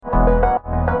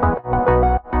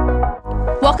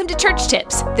Church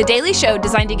Tips, the daily show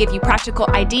designed to give you practical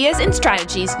ideas and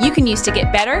strategies you can use to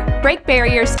get better, break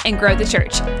barriers, and grow the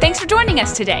church. Thanks for joining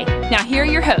us today. Now here are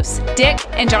your hosts, Dick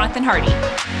and Jonathan Hardy.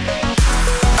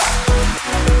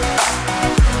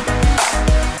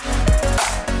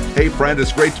 Hey friend,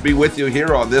 it's great to be with you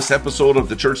here on this episode of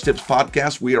the Church Tips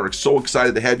Podcast. We are so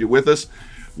excited to have you with us.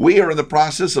 We are in the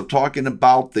process of talking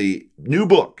about the new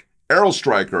book, Arrow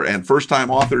Striker, and first-time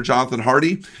author Jonathan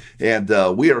Hardy. And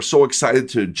we are so excited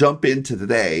to jump into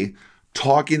today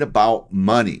talking about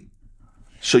money.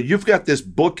 So you've got this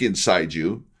book inside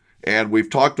you, and we've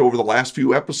talked over the last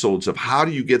few episodes of how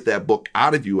do you get that book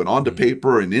out of you and onto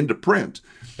paper and into print.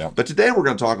 Yeah. But today we're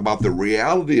going to talk about the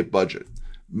reality of budget.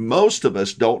 Most of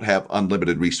us don't have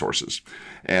unlimited resources.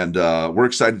 And we're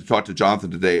excited to talk to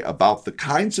Jonathan today about the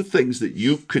kinds of things that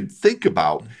you could think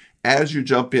about as you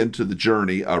jump into the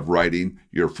journey of writing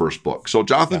your first book. So,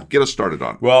 Jonathan, get us started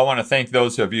on it. Well, I want to thank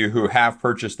those of you who have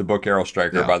purchased the book Arrow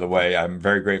Striker, Yeah. by the way. I'm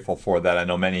very grateful for that. I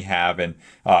know many have, and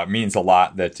it means a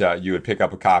lot that you would pick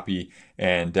up a copy.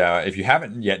 And if you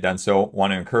haven't yet done so,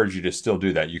 want to encourage you to still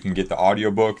do that. You can get the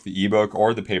audiobook, the ebook,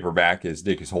 or the paperback, as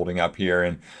Dick is holding up here.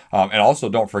 And also,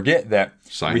 don't forget that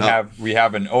we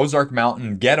have an Ozark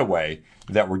Mountain getaway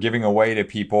that we're giving away to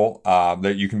people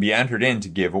that you can be entered in to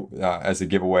give as a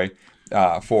giveaway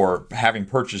for having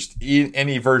purchased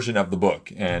any version of the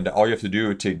book. And all you have to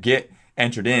do to get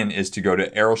entered in is to go to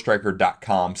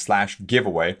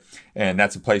arrowstriker.com/giveaway. And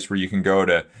that's a place where you can go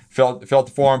to fill out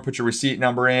the form, put your receipt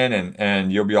number in,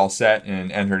 and you'll be all set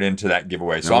and entered into that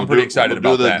giveaway. So I'm pretty excited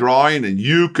about that. We'll do the drawing, and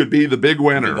you could be the big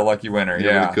winner. Be the lucky winner,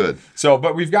 yeah. We could. So,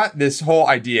 but we've got this whole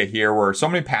idea here where so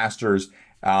many pastors,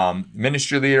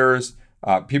 ministry leaders,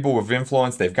 people with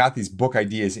influence, they've got these book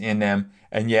ideas in them,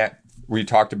 and yet we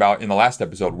talked about in the last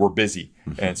episode, we're busy.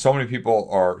 And so many people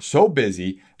are so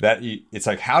busy that it's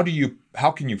like, how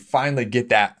can you finally get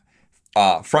that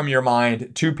from your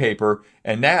mind to paper?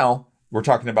 And now we're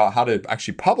talking about how to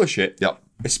actually publish it,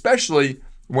 especially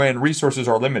when resources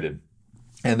are limited.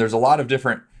 And there's a lot of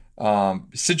different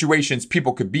situations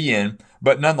people could be in,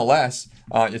 but nonetheless,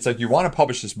 it's like you want to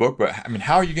publish this book, but I mean,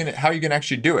 how are you gonna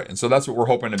actually do it? And so that's what we're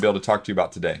hoping to be able to talk to you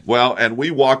about today. Well, and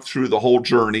we walked through the whole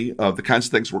journey of the kinds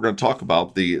of things we're going to talk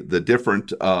about, the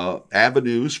different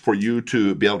avenues for you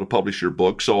to be able to publish your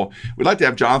book. So we'd like to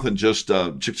have Jonathan just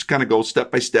kind of go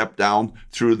step by step down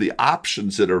through the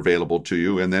options that are available to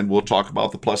you, and then we'll talk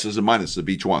about the pluses and minuses of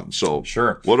each one. So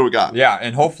sure, what do we got? Yeah,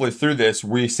 and hopefully through this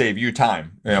we save you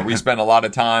time. You know, we spend a lot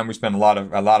of time, we spend a lot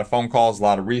of phone calls, a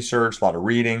lot of research, a lot of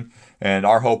reading. And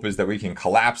our hope is that we can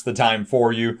collapse the time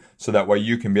for you so that way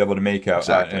you can be able to make an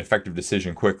effective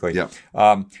decision quickly. Yep.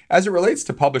 As it relates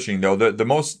to publishing, though, the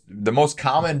most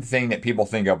common thing that people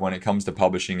think of when it comes to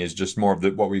publishing is just more of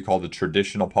what we call the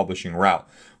traditional publishing route,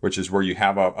 which is where you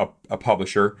have a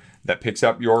publisher that picks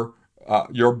up your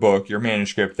book, your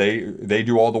manuscript. They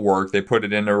do all the work. They put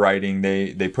it into writing.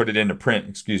 They put it into print.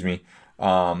 Excuse me.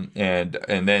 And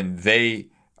then they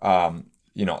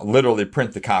literally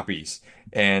print the copies.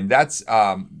 And that's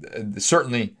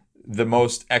certainly the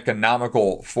most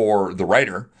economical for the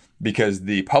writer, because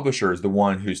the publisher is the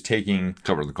one who's covering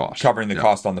the cost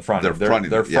on the front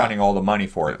end. They're fronting all the money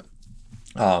for it.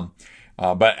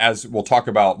 But as we'll talk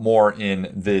about more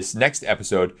in this next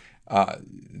episode,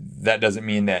 that doesn't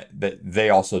mean that they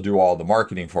also do all the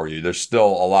marketing for you. There's still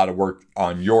a lot of work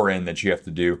on your end that you have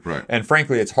to do. Right. And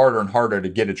frankly, it's harder and harder to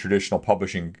get a traditional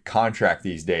publishing contract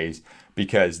these days,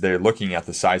 because they're looking at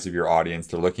the size of your audience.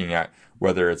 They're looking at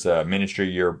whether it's a ministry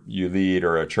you lead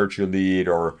or a church you lead,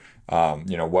 or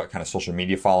what kind of social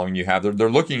media following you have.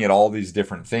 They're looking at all these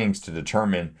different things to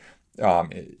determine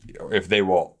if they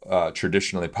will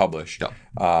traditionally publish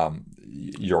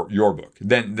your book.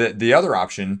 Then the other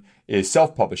option is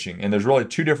self-publishing, and there's really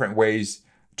two different subsets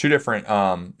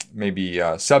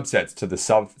to the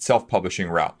self-publishing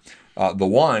route. The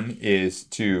one is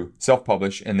to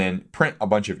self-publish and then print a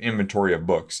bunch of inventory of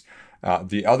books.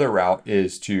 The other route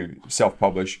is to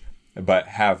self-publish but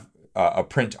have a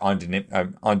print on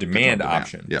demand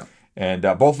option. Yeah. And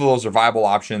both of those are viable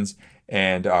options.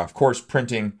 And of course,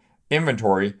 printing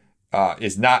inventory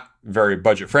is not very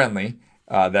budget friendly.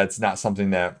 That's not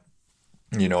something that,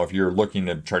 if you're looking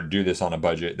to try to do this on a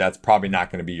budget, that's probably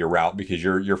not going to be your route, because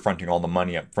you're fronting all the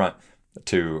money up front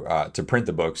to print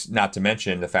the books, not to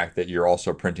mention the fact that you're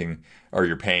also printing, or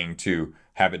you're paying to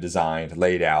have it designed,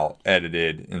 laid out,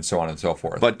 edited, and so on and so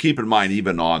forth. But keep in mind,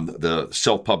 even on the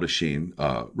self-publishing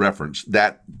reference,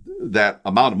 that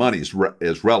amount of money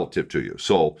is relative to you.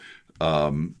 So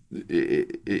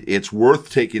it's worth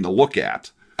taking a look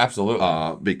at.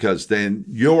 Absolutely. Because then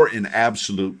you're in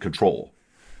absolute control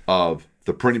of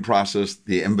the printing process,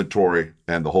 the inventory,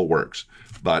 and the whole works.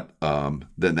 But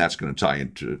then that's going to tie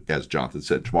into, as Jonathan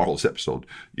said, tomorrow's episode.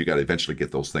 You got to eventually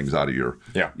get those things out of your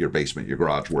basement, your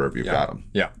garage, wherever you've got them.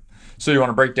 Yeah. So you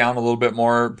want to break down a little bit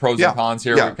more pros and cons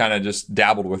here? Yeah. We kind of just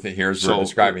dabbled with it here as we're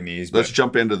describing these. Let's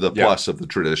jump into the plus of the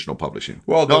traditional publishing.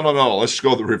 Well, no. Let's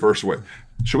go the reverse way.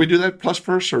 Should we do that plus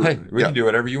first? Or? Hey, we can do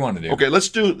whatever you want to do. Okay, let's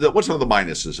do what's some of the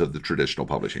minuses of the traditional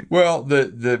publishing? Well,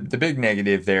 the big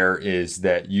negative there is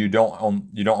that you don't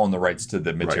own the rights to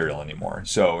the material anymore.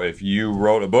 So if you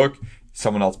wrote a book,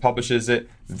 someone else publishes it,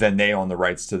 then they own the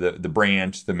rights to the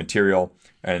brand, the material,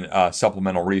 and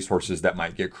supplemental resources that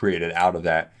might get created out of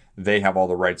that. They have all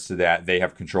the rights to that. They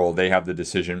have control. They have the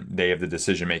decision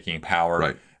making power.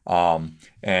 Right.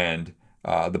 And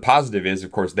the positive is,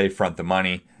 of course, they front the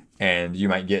money, and you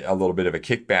might get a little bit of a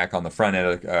kickback on the front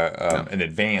end, an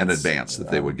advance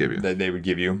that they would give you. That they would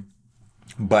give you.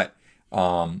 But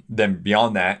then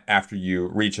beyond that, after you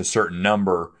reach a certain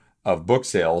number of book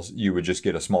sales, you would just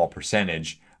get a small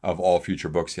percentage of all future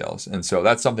book sales. And so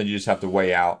that's something you just have to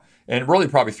weigh out. And really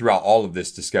probably throughout all of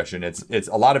this discussion, it's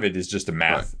a lot of it is just a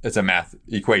math. Right. It's a math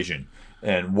equation,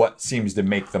 and what seems to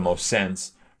make the most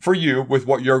sense for you with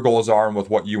what your goals are and with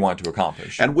what you want to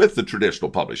accomplish. And with the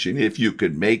traditional publishing, if you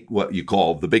could make what you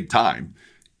call the big time,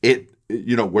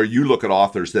 where you look at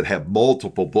authors that have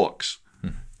multiple books,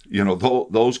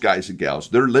 those guys and gals,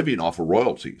 they're living off of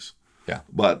royalties. Yeah.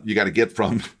 But you got to get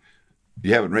from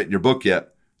you haven't written your book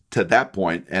yet to that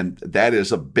point, and that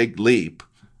is a big leap.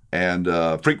 And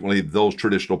frequently, those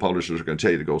traditional publishers are going to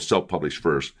tell you to go self-publish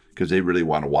first because they really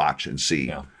want to watch and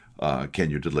see can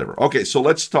you deliver. Okay, so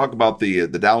let's talk about the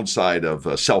downside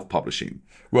of self-publishing.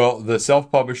 Well, the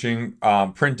self-publishing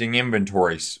printing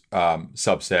inventory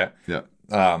subset. Yeah.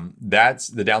 That's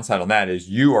the downside on that is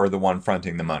you are the one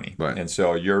fronting the money, right. And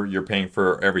so you're paying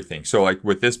for everything. So like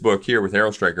with this book here with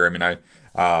Arrow Striker, I mean,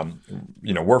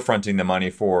 we're fronting the money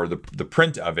for the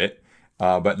print of it.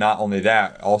 But not only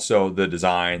that, also the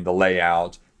design, the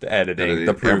layout, the editing,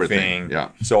 the proofing.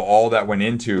 Yeah. So all that went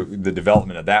into the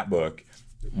development of that book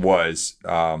was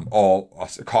all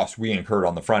costs we incurred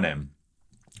on the front end.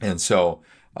 And so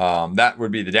that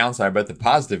would be the downside. But the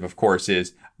positive, of course,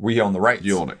 is we own the rights.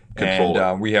 You own it. Control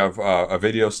it. We have a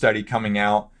video study coming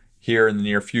out here in the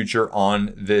near future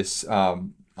on this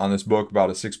book, about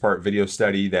a 6-part video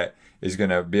study that is going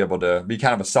to be able to be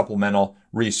kind of a supplemental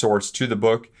resource to the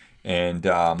book. And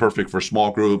perfect for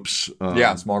small groups.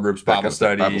 Small groups, Bible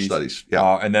studies.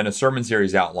 Yeah. And then a sermon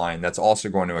series outline that's also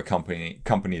going to accompany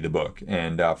the book,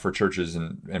 and for churches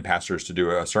and pastors to do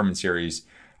a sermon series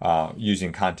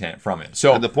using content from it.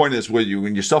 So, and the point is, when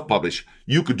you self-publish,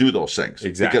 you could do those things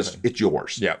because it's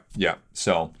yours. Yeah.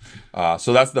 So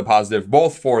that's the positive,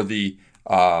 both for the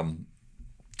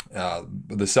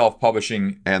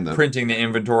self-publishing and the printing the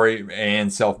inventory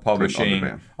and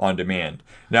self-publishing on demand.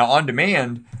 Now, on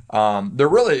demand, there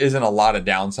really isn't a lot of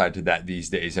downside to that these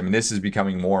days. I mean, this is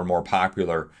becoming more and more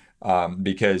popular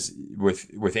because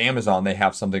with Amazon, they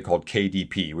have something called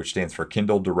KDP, which stands for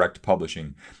Kindle Direct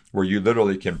Publishing, where you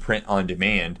literally can print on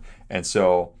demand. And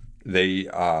so they,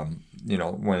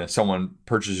 when someone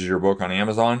purchases your book on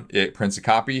Amazon, it prints a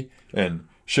copy and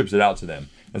ships it out to them.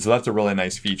 And so that's a really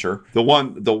nice feature. The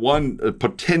one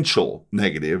potential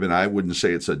negative, and I wouldn't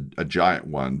say it's a giant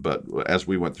one, but as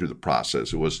we went through the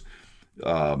process, it was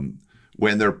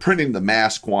when they're printing the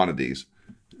mass quantities,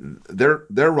 they're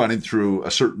running through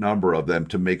a certain number of them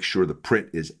to make sure the print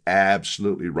is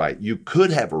absolutely right. You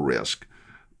could have a risk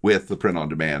with the print on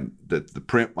demand that the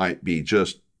print might be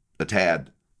just a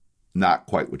tad not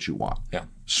quite what you want. Yeah.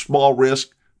 Small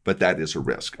risk. But that is a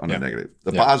risk on the negative.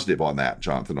 The positive on that,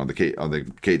 Jonathan, on the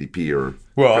KDP or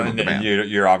and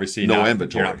you're obviously no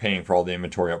inventory. You're not paying for all the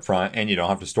inventory up front, and you don't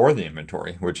have to store the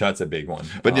inventory, which that's a big one.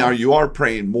 But now you are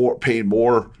paying more per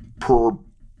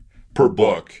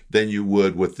book than you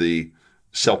would with the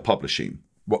self-publishing.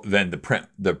 Well, than the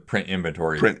print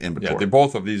inventory. Yeah,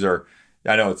 both of these are.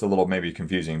 I know it's a little maybe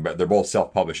confusing, but they're both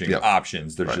self-publishing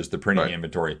options. There's just the printing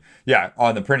inventory. Yeah,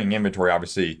 on the printing inventory,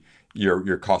 obviously,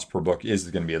 your cost per book is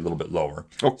going to be a little bit lower.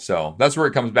 Oh. So that's where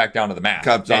it comes back down to the math.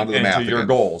 To your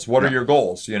goals. What are your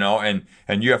goals? And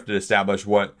you have to establish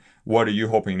what are you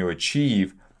hoping to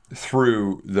achieve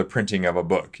through the printing of a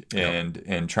book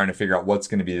and trying to figure out what's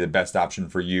going to be the best option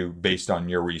for you based on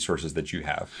your resources that you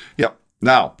have. Yep.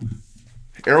 Now,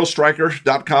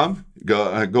 arrowstriker.com.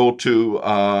 Go to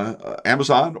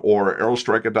Amazon or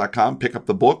arrowstriker.com, pick up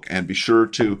the book, and be sure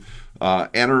to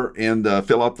enter and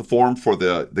fill out the form for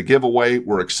the giveaway.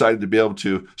 We're excited to be able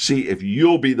to see if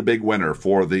you'll be the big winner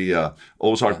for the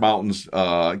Ozark Mountains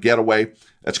getaway.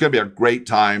 It's going to be a great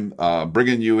time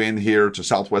bringing you in here to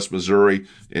Southwest Missouri.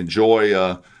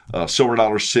 Enjoy Silver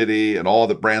Dollar City and all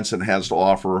that Branson has to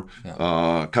offer.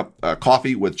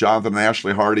 Coffee with Jonathan and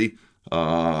Ashley Hardy.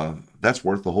 That's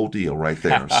worth the whole deal right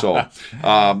there. So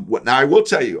now I will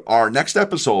tell you, our next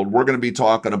episode, we're going to be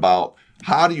talking about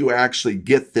how do you actually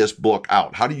get this book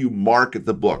out? How do you market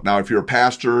the book? Now, if you're a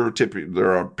pastor, typically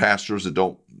there are pastors that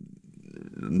don't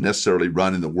necessarily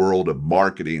run in the world of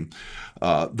marketing.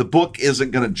 The book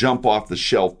isn't going to jump off the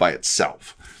shelf by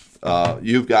itself.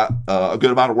 You've got a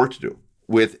good amount of work to do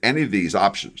with any of these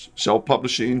options,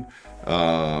 self-publishing,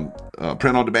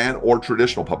 print on demand, or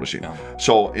traditional publishing.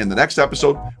 So in the next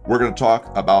episode, we're going to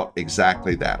talk about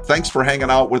exactly that. Thanks for hanging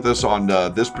out with us on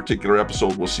this particular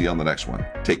episode. We'll see you on the next one.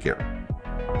 Take care.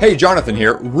 Hey, Jonathan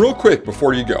here. Real quick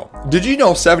before you go. Did you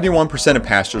know 71% of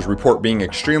pastors report being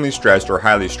extremely stressed or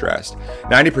highly stressed?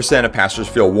 90% of pastors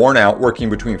feel worn out working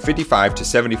between 55 to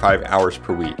 75 hours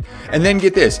per week. And then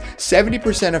get this,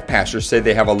 70% of pastors say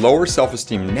they have a lower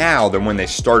self-esteem now than when they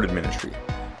started ministry.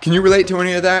 Can you relate to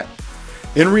any of that?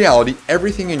 In reality,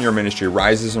 everything in your ministry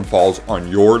rises and falls on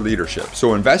your leadership.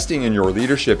 So investing in your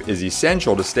leadership is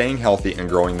essential to staying healthy and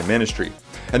growing the ministry.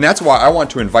 And that's why I want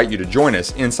to invite you to join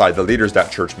us inside the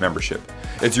Leaders.Church membership.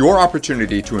 It's your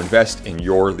opportunity to invest in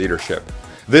your leadership.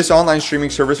 This online streaming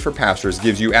service for pastors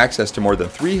gives you access to more than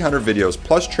 300 videos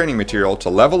plus training material to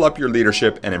level up your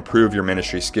leadership and improve your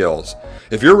ministry skills.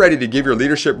 If you're ready to give your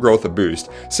leadership growth a boost,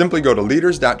 simply go to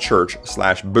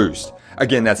leaders.church/boost.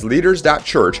 Again, that's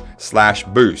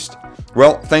leaders.church/boost.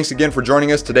 Well, thanks again for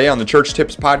joining us today on the Church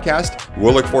Tips Podcast.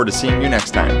 We'll look forward to seeing you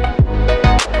next time.